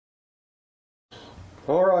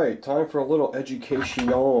Alright, time for a little education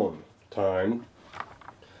time.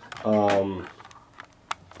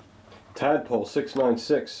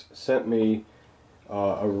 Tadpole696 sent me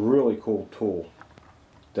a really cool tool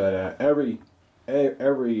that every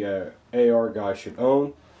AR guy should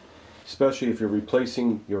own, especially if you're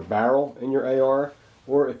replacing your barrel in your AR,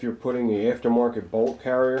 or if you're putting the aftermarket bolt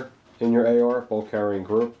carrier in your AR, bolt carrying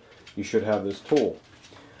group. You should have this tool.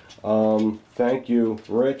 Thank you,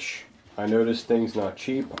 Rich. I know this thing's not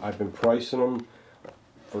cheap. I've been pricing them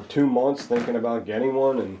for 2 months, thinking about getting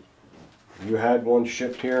one, and you had one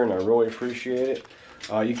shipped here, and I really appreciate it.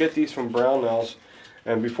 You get these from Brownells,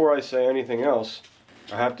 and before I say anything else,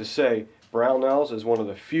 I have to say Brownells is one of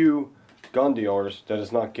the few gun dealers that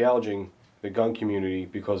is not gouging the gun community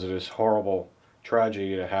because of this horrible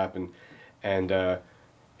tragedy that happened. And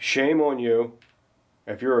shame on you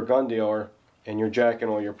if you're a gun dealer and you're jacking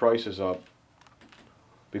all your prices up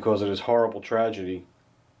because of this horrible tragedy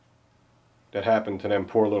that happened to them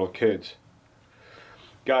poor little kids.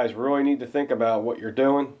 Guys, really need to think about what you're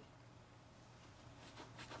doing.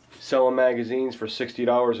 Selling magazines for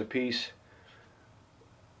 $60 a piece.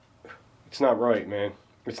 It's not right, man.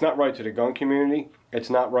 It's not right to the gun community. It's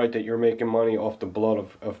not right that you're making money off the blood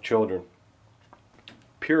of children.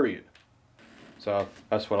 Period. So,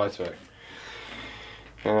 that's what I say.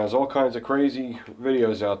 And there's all kinds of crazy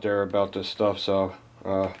videos out there about this stuff, so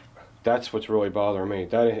that's what's really bothering me.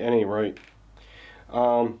 That ain't right.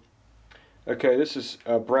 Okay, this is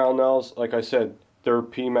Brownells. Like I said, their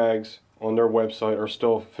PMags on their website are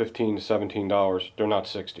still $15 to $17. They're not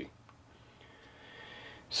 $60.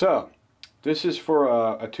 So, this is for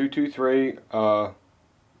a 223 or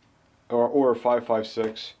a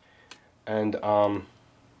 556, and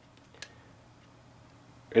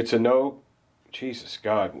it's a Jesus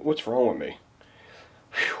God, what's wrong with me?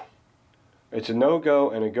 Whew. It's a no-go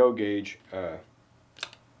and a go gauge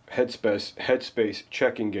headspace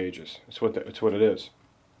checking gauges. It's what it is.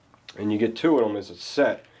 And you get 2 of them as a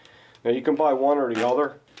set. Now you can buy one or the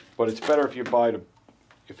other, but it's better if you buy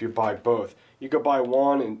both. You could buy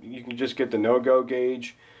one and you can just get the no-go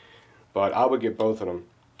gauge, but I would get both of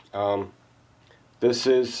them.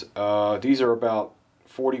 These are about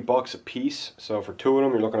 $40 a piece, so for 2 of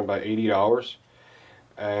them you're looking at about $80.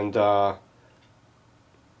 And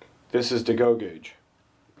this is the go gauge,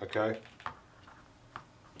 okay?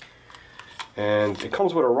 And it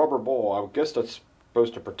comes with a rubber ball. I guess that's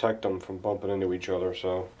supposed to protect them from bumping into each other.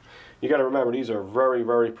 So you got to remember, these are very,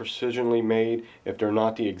 very precisionally made. If they're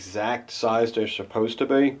not the exact size they're supposed to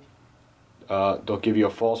be, they'll give you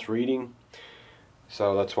a false reading.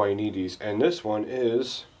 So that's why you need these. And this one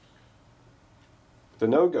is the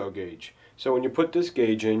no-go gauge. So when you put this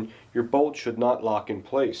gauge in, your bolt should not lock in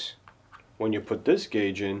place. When you put this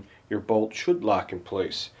gauge in, your bolt should lock in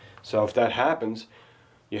place. So if that happens,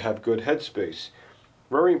 you have good headspace.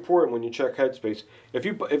 Very important when you check headspace. If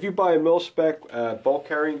you buy a mil-spec bolt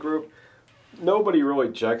carrying group, nobody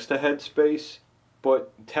really checks the headspace,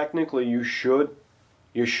 but technically you should.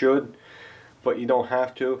 You should, but you don't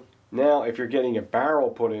have to. Now, if you're getting a barrel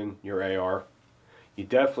put in your AR, you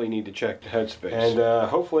definitely need to check the headspace. And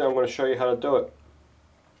hopefully I'm going to show you how to do it.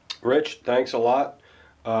 Rich, thanks a lot.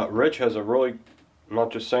 Rich has a really, I'm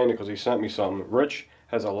not just saying it because he sent me something. Rich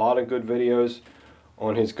has a lot of good videos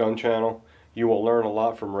on his gun channel. You will learn a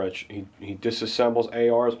lot from Rich. He disassembles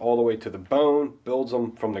ARs all the way to the bone, builds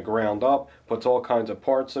them from the ground up, puts all kinds of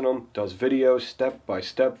parts in them, does videos,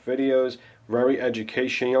 step-by-step videos, very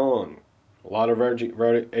educational. A lot of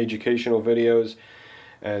very educational videos,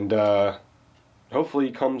 and hopefully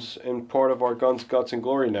he comes in part of our Guns, Guts, and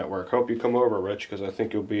Glory network. Hope you come over, Rich, because I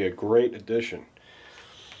think you'll be a great addition.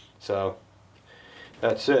 So,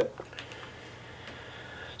 that's it.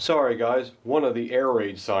 Sorry guys, one of the air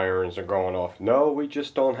raid sirens are going off. No, we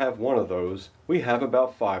just don't have one of those. We have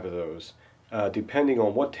about 5 of those. Depending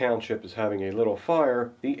on what township is having a little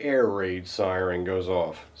fire, the air raid siren goes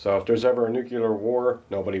off. So if there's ever a nuclear war,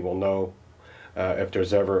 nobody will know. If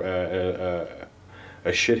there's ever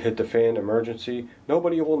a shit hit the fan emergency,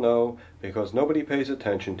 nobody will know because nobody pays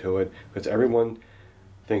attention to it because everyone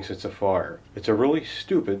thinks it's a fire. It's a really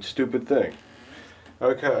stupid thing.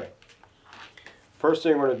 Okay. First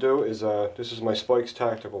thing we're going to do is, this is my Spikes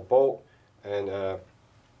tactical bolt, and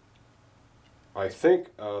I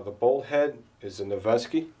think the bolt head is a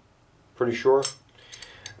Noveski, pretty sure.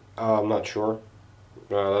 I'm not sure.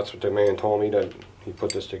 That's what the man told me, that he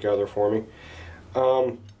put this together for me.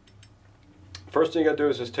 First thing you got to do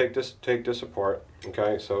is just take this apart.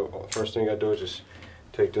 Okay, so first thing you got to do is just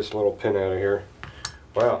take this little pin out of here.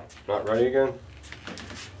 Wow, not ready again?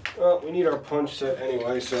 Well, we need our punch set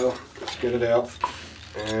anyway, so let's get it out.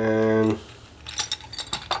 And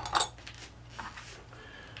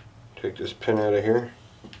Take this pin out of here.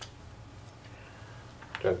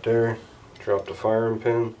 That there. Drop the firing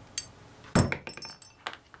pin.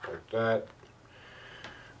 Like that.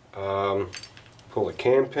 Pull the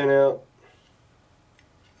cam pin out.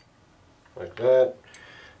 Like that.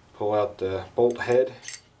 Pull out the bolt head.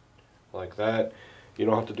 Like that. You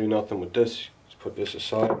don't have to do nothing with this. Just put this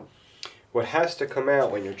aside. What has to come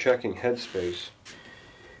out when you're checking headspace,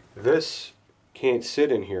 this can't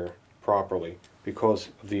sit in here properly because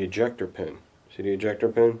of the ejector pin. See the ejector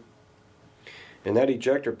pin? And that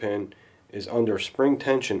ejector pin is under spring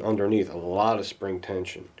tension underneath, a lot of spring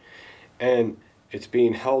tension. And it's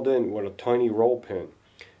being held in with a tiny roll pin.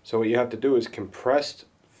 So what you have to do is compress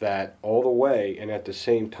that all the way and at the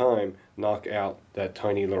same time knock out that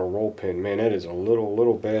tiny little roll pin. Man, that is a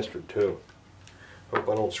little bastard too. Hope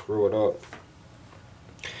I don't screw it up.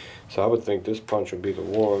 So I would think this punch would be the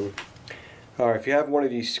one. Alright, if you have one of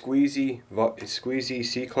these squeezy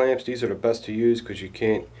C-clamps, these are the best to use because you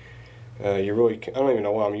can't, you really can't, I don't even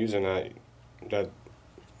know why I'm using that because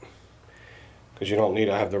you don't need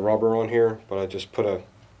to have the rubber on here, but I just put a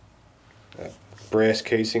brass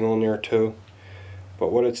casing on there too.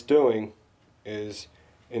 But what it's doing is,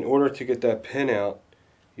 in order to get that pin out,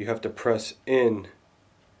 you have to press in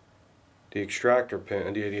the extractor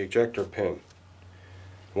pin, the ejector pin.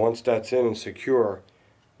 Once that's in and secure,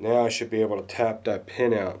 now I should be able to tap that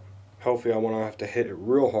pin out. Hopefully I won't have to hit it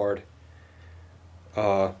real hard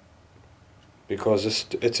because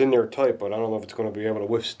it's in there tight, but I don't know if it's going to be able to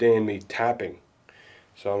withstand me tapping.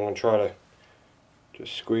 So I'm going to try to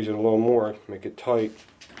just squeeze it a little more, make it tight,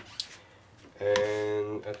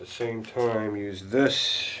 and at the same time use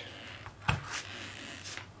this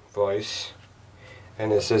vise.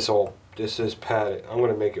 And this is padded. I'm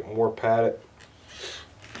going to make it more padded.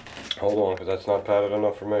 Hold on, because that's not padded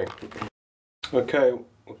enough for me. Okay,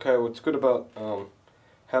 what's good about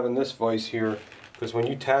having this vise here, because when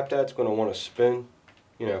you tap that, it's going to want to spin,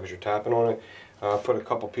 you know, because you're tapping on it. Put a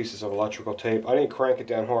couple pieces of electrical tape. I didn't crank it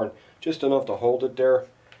down hard, just enough to hold it there.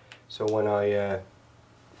 So when I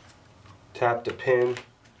tap the pin,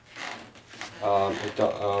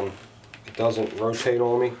 it doesn't rotate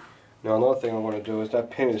on me. Now another thing I'm going to do is that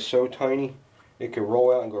pin is so tiny, it can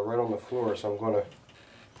roll out and go right on the floor. So I'm going to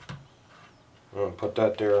put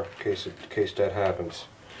that there in case that happens.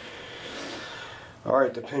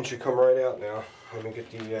 Alright, the pin should come right out now. Let me get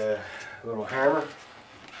the little hammer.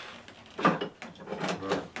 Kind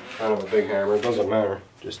of a big hammer, it doesn't matter.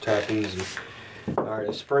 Just tap easy. Alright,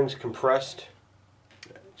 the spring's compressed.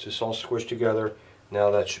 It's just all squished together. Now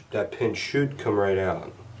that pin should come right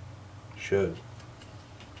out. Should.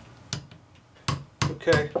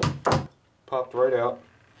 Okay, popped right out.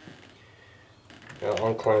 Now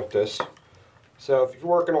unclamp this. So if you're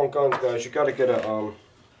working on guns, guys, you got to get a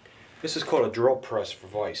this is called a drill press for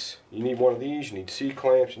vise. You need one of these. You need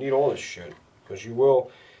C-clamps. You need all this shit because you will.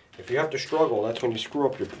 If you have to struggle, that's when you screw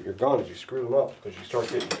up your guns. You screw them up because you start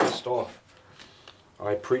getting pissed off.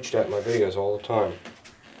 I preach that in my videos all the time.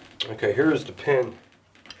 Okay, here's the pin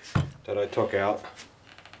that I took out,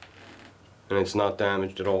 and it's not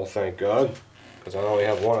damaged at all, thank God, because I only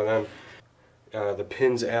have one of them. The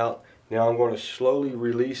pin's out. Now I'm going to slowly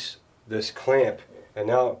release this clamp, and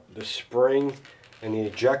now the spring and the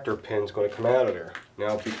ejector pin is going to come out of there.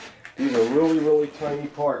 Now these are really tiny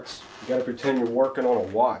parts. You got to pretend you're working on a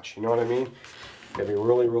watch. You know what I mean? You got to be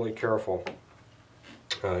really careful.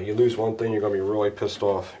 You lose one thing, you're going to be really pissed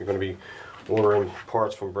off. You're going to be ordering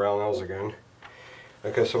parts from Brownells again.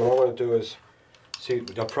 Okay, so what I'm going to do is, see,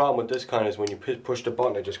 the problem with this kind is when you push the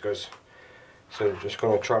button, it just goes. So I'm just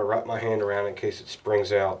going to try to wrap my hand around it in case it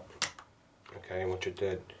springs out. Okay, which it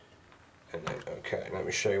did. And then, okay, let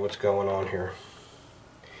me show you what's going on here.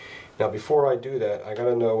 Now before I do that, I got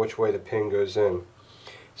to know which way the pin goes in.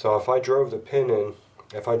 So if I drove the pin in,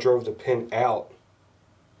 if I drove the pin out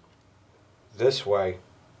this way,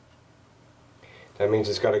 that means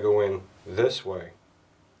it's got to go in this way.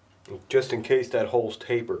 Just in case that hole's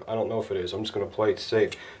tapered. I don't know if it is. I'm just going to play it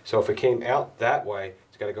safe. So if it came out that way,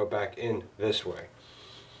 it's got to go back in this way.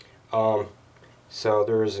 So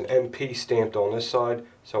there is an MP stamped on this side,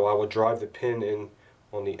 so I would drive the pin in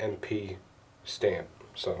on the MP stamp.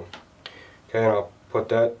 So, okay, and I'll put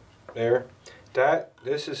that there.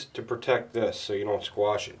 This is to protect this so you don't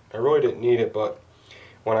squash it. I really didn't need it, but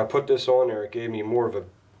when I put this on there, it gave me more of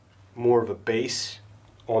a base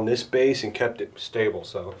on this base and kept it stable.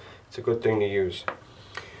 So it's a good thing to use.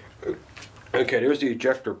 Okay, there's the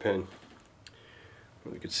ejector pin.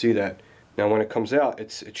 You can see that. Now when it comes out,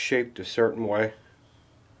 it's shaped a certain way.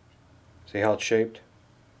 See how it's shaped?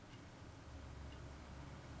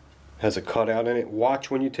 Has a cutout in it. Watch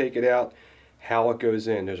when you take it out how it goes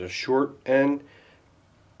in. There's a short end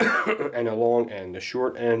and a long end. The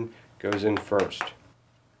short end goes in first.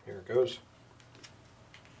 Here it goes.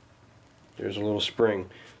 There's a little spring.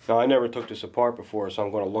 Now I never took this apart before, so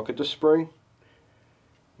I'm going to look at the spring.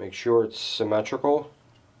 Make sure it's symmetrical.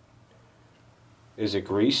 Is it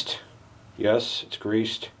greased? Yes, it's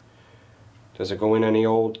greased. Does it go in any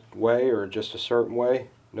old way or just a certain way?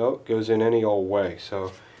 No, it goes in any old way,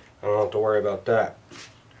 so I don't have to worry about that.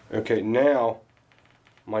 Okay, now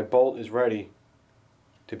my bolt is ready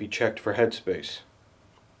to be checked for headspace.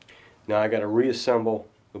 Now I got to reassemble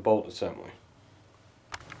the bolt assembly.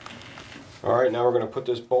 Alright, now we're going to put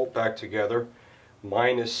this bolt back together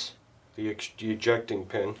minus the ejecting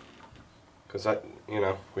pin, because that,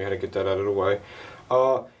 we had to get that out of the way.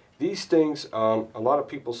 These things, a lot of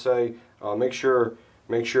people say make sure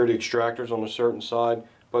the extractor's on a certain side,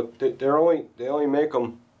 but they only make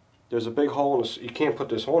them. There's a big hole in this. You can't put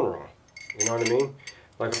this on wrong. You know what I mean?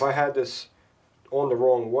 Like if I had this on the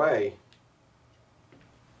wrong way,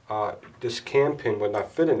 this cam pin would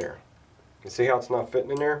not fit in there. You see how it's not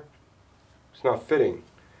fitting in there? It's not fitting.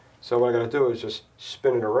 So what I got to do is just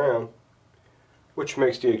spin it around, which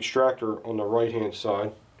makes the extractor on the right hand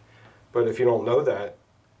side. But if you don't know that,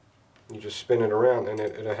 you just spin it around and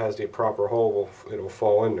it has the proper hole, it'll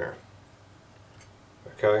fall in there.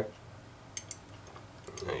 Okay?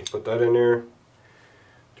 Now you put that in there,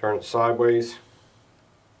 turn it sideways.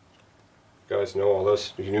 You guys know all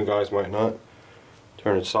this, you new guys might not.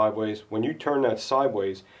 Turn it sideways. When you turn that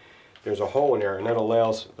sideways, there's a hole in there, and that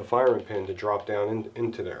allows the firing pin to drop down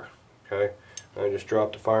into there. Okay? I just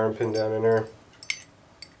drop the firing pin down in there.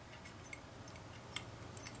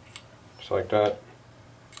 Just like that.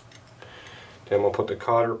 Then we'll put the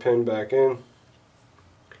cotter pin back in.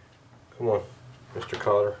 Come on, Mr.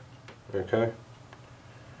 Cotter. Okay?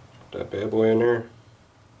 Put that bad boy in there.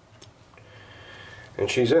 And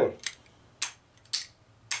she's in.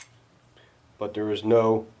 But there is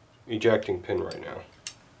no ejecting pin right now.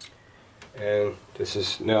 And this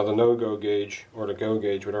is now the no-go gauge, or the go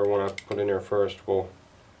gauge, whatever one I put in there first, will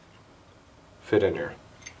fit in there.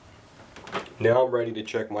 Now I'm ready to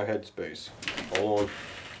check my headspace. Hold on.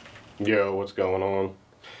 Yo, what's going on?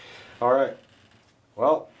 Alright,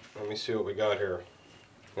 well, let me see what we got here.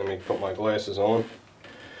 Let me put my glasses on.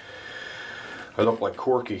 I look like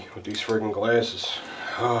Corky with these friggin' glasses.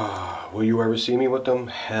 Will you ever see me with them?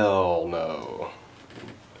 Hell no.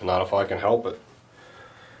 Not if I can help it.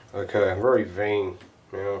 Okay, I'm very vain,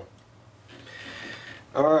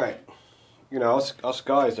 Alright, us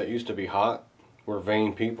guys that used to be hot, we're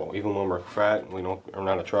vain people. Even when we're fat and we are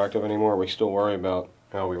not attractive anymore, we still worry about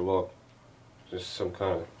how we look. Just some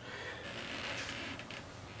kind of...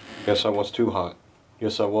 Yes, I was too hot.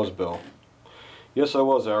 Yes, I was, Bill. Yes, I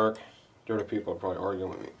was, Eric. Dirty people are probably arguing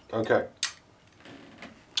with me. Okay.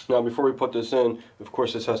 Now, before we put this in, of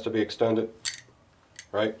course, this has to be extended,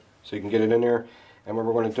 right? So you can get it in there. And what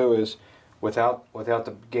we're going to do is, without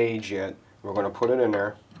the gauge yet, we're going to put it in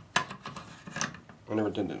there. I never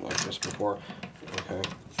did it like this before. Okay.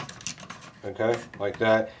 Okay, like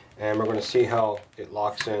that. And we're going to see how it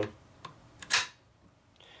locks in.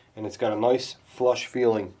 And it's got a nice flush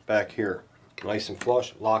feeling back here. Nice and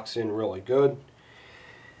flush, locks in really good.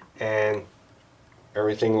 And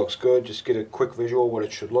everything looks good. Just get a quick visual what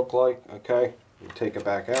it should look like. Okay, and take it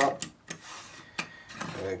back out.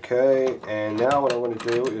 Okay, and now what I'm going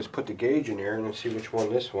to do is put the gauge in here and let's see which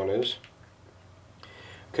one this one is.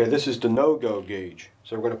 Okay, this is the no-go gauge.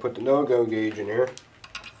 So we're going to put the no-go gauge in here.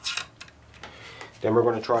 Then we're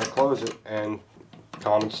going to try to close it, and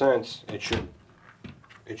common sense, it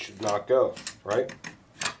should not go, right?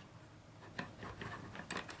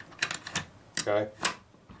 Okay.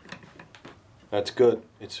 That's good.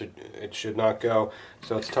 It should not go.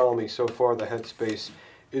 So it's telling me so far the headspace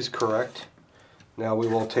is correct. Now we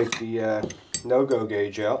will take the no-go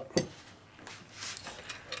gauge out.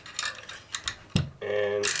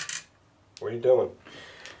 And what are you doing?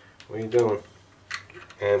 What are you doing?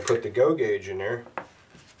 And put the go gauge in there.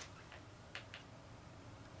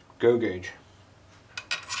 Go gauge.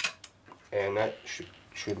 And that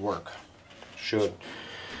should work. Should.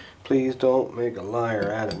 Please don't make a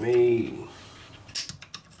liar out of me.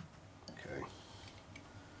 Okay.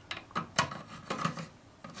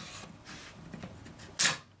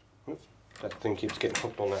 Oops, that thing keeps getting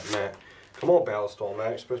hooked on that mat. Come on, ballast mat.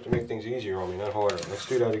 You're supposed to make things easier on me, not harder. Let's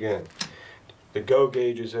do that again. The go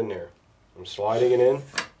gauge is in there. I'm sliding it in.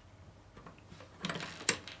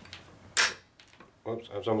 Whoops,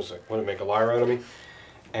 I was almost like, want to make a liar out of me.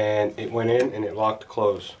 And it went in and it locked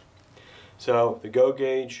close. So the go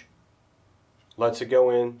gauge lets it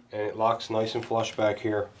go in and it locks nice and flush back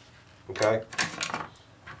here. Okay.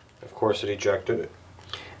 Of course, it ejected it,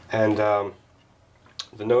 and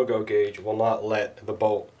the no-go gauge will not let the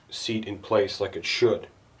bolt seat in place like it should,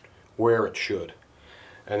 where it should,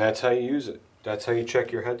 and that's how you use it. That's how you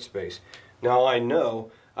check your headspace. Now I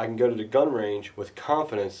know I can go to the gun range with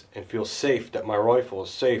confidence and feel safe that my rifle is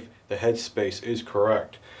safe, the headspace is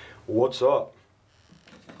correct. What's up?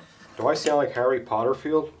 Do I sound like Harry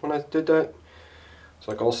Potterfield when I did that? It's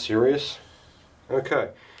like all serious. Okay,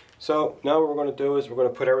 so now what we're going to do is we're going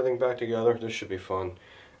to put everything back together. This should be fun,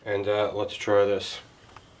 and let's try this.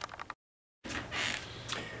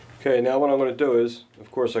 Okay, now what I'm going to do is,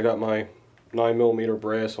 of course, I got my 9mm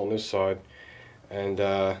brass on this side, and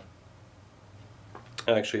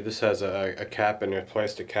actually this has a cap in there,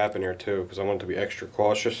 plastic cap in there too, because I want to be extra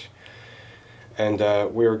cautious. And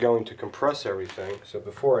we are going to compress everything. So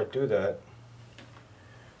before I do that, I'm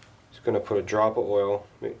just going to put a drop of oil,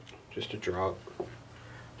 just a drop,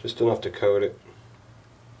 just enough to coat it,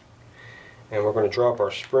 and we're going to drop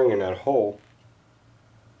our spring in that hole.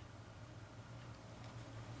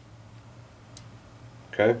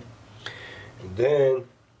 Okay, and then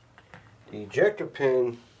the ejector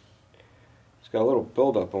pin, it's got a little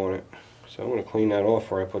buildup on it, so I'm going to clean that off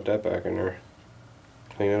before I put that back in there.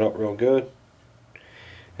 Clean it up real good.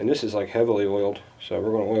 And this is like heavily oiled, so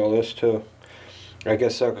we're going to oil this too. I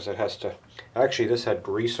guess so, because it has to. Actually, this had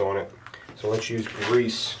grease on it, so let's use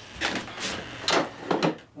grease.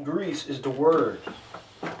 Grease is the word.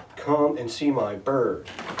 Come and see my bird.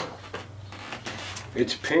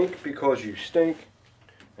 It's pink because you stink,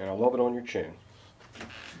 and I love it on your chin.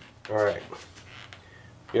 Alright.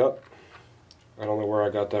 Yep. I don't know where I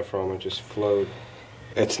got that from. It just flowed.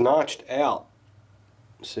 It's notched out.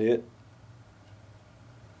 See it?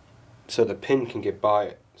 So the pin can get by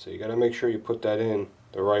it. So you got to make sure you put that in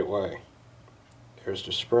the right way. There's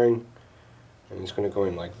the spring, and it's going to go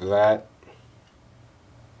in like that.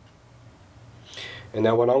 And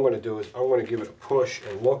now what I'm going to do is I'm going to give it a push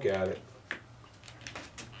and look at it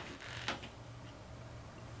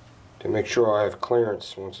to make sure I have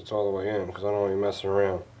clearance once it's all the way in, because I don't want to be messing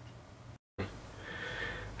around.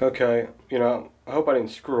 Okay, you know, I hope I didn't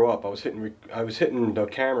screw up. I was hitting the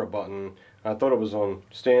camera button. I thought it was on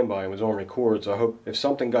standby. It was on record. So I hope if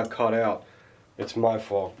something got cut out, it's my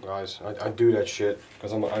fault, guys. I do that shit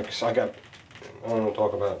because I don't want to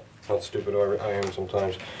talk about how stupid I am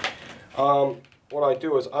sometimes. What I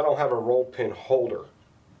do is I don't have a roll pin holder.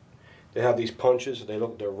 They have these punches. They're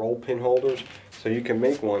roll pin holders. So you can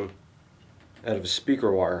make one out of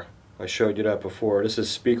speaker wire. I showed you that before. This is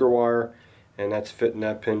speaker wire, and that's fitting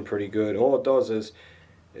that pin pretty good. All it does is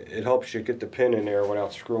it helps you get the pin in there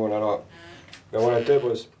without screwing it up. Now what I did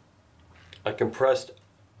was I compressed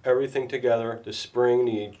everything together, the spring,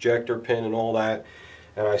 the ejector pin, and all that,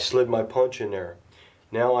 and I slid my punch in there.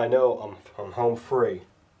 Now I know I'm home free.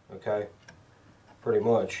 Okay, pretty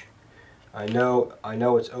much. I know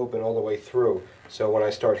it's open all the way through. So when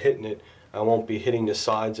I start hitting it, I won't be hitting the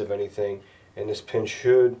sides of anything, and this pin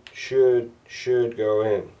should go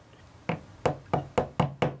in.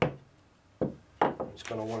 It's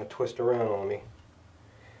going to want to twist around on me.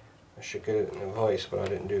 I should get it in a vise, but I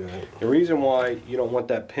didn't do that. The reason why you don't want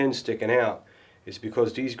that pin sticking out is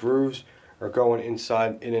because these grooves are going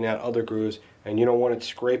inside, in and out other grooves, and you don't want it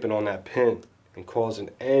scraping on that pin and causing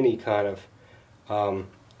any kind of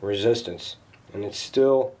resistance. And it's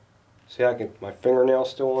still, see, my fingernail's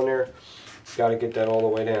still on there. Got to get that all the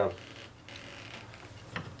way down.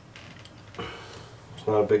 It's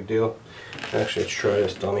not a big deal. Actually, let's try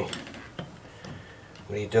this, dummy.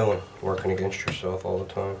 What are you doing? Working against yourself all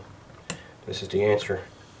the time. This is the answer.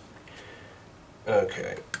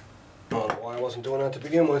 Okay. I don't know why I wasn't doing that to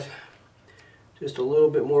begin with. Just a little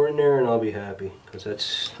bit more in there and I'll be happy. Because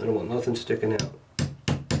I don't want nothing sticking out.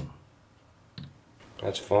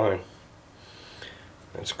 That's fine.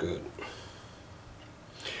 That's good.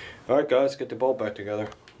 Alright guys, get the bolt back together.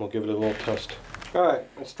 We'll give it a little test. Alright,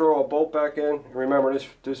 let's throw a bolt back in. Remember,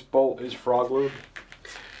 this bolt is frog lube.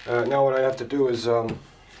 Now what I have to do is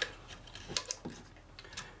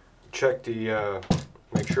check the,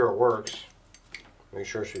 make sure it works. Make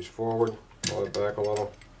sure she's forward, pull it back a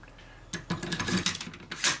little.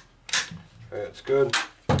 Okay, that's good.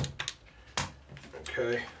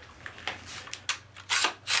 Okay.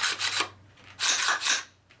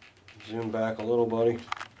 Zoom back a little, buddy.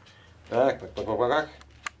 Back.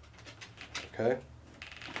 Okay.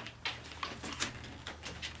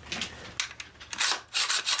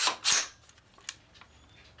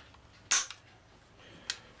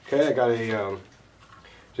 Okay, I got a,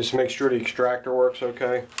 just make sure the extractor works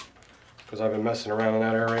okay, because I've been messing around in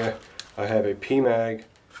that area. I have a PMAG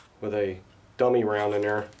with a dummy round in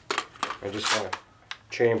there, and just kind of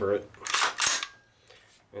chamber it,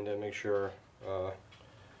 and then make sure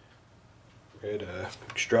it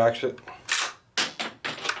extracts it.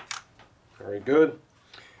 Very good.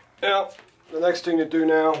 Now, the next thing to do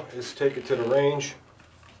now is take it to the range.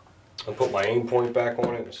 I'll put my aim point back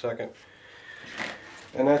on it in a second.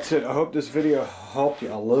 And that's it. I hope this video helped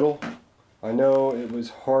you a little. I know it was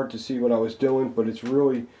hard to see what I was doing, but it's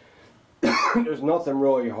really, there's nothing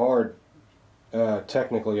really hard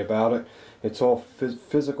technically about it. It's all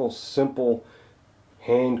physical, simple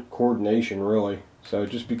hand coordination, really. So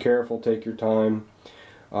just be careful, take your time.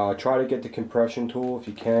 Try to get the compression tool if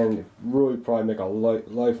you can. It really probably make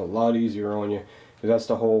life a lot easier on you, because that's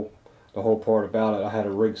the whole part about it. I had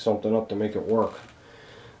to rig something up to make it work.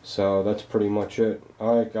 So that's pretty much it.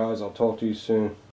 Alright guys, I'll talk to you soon.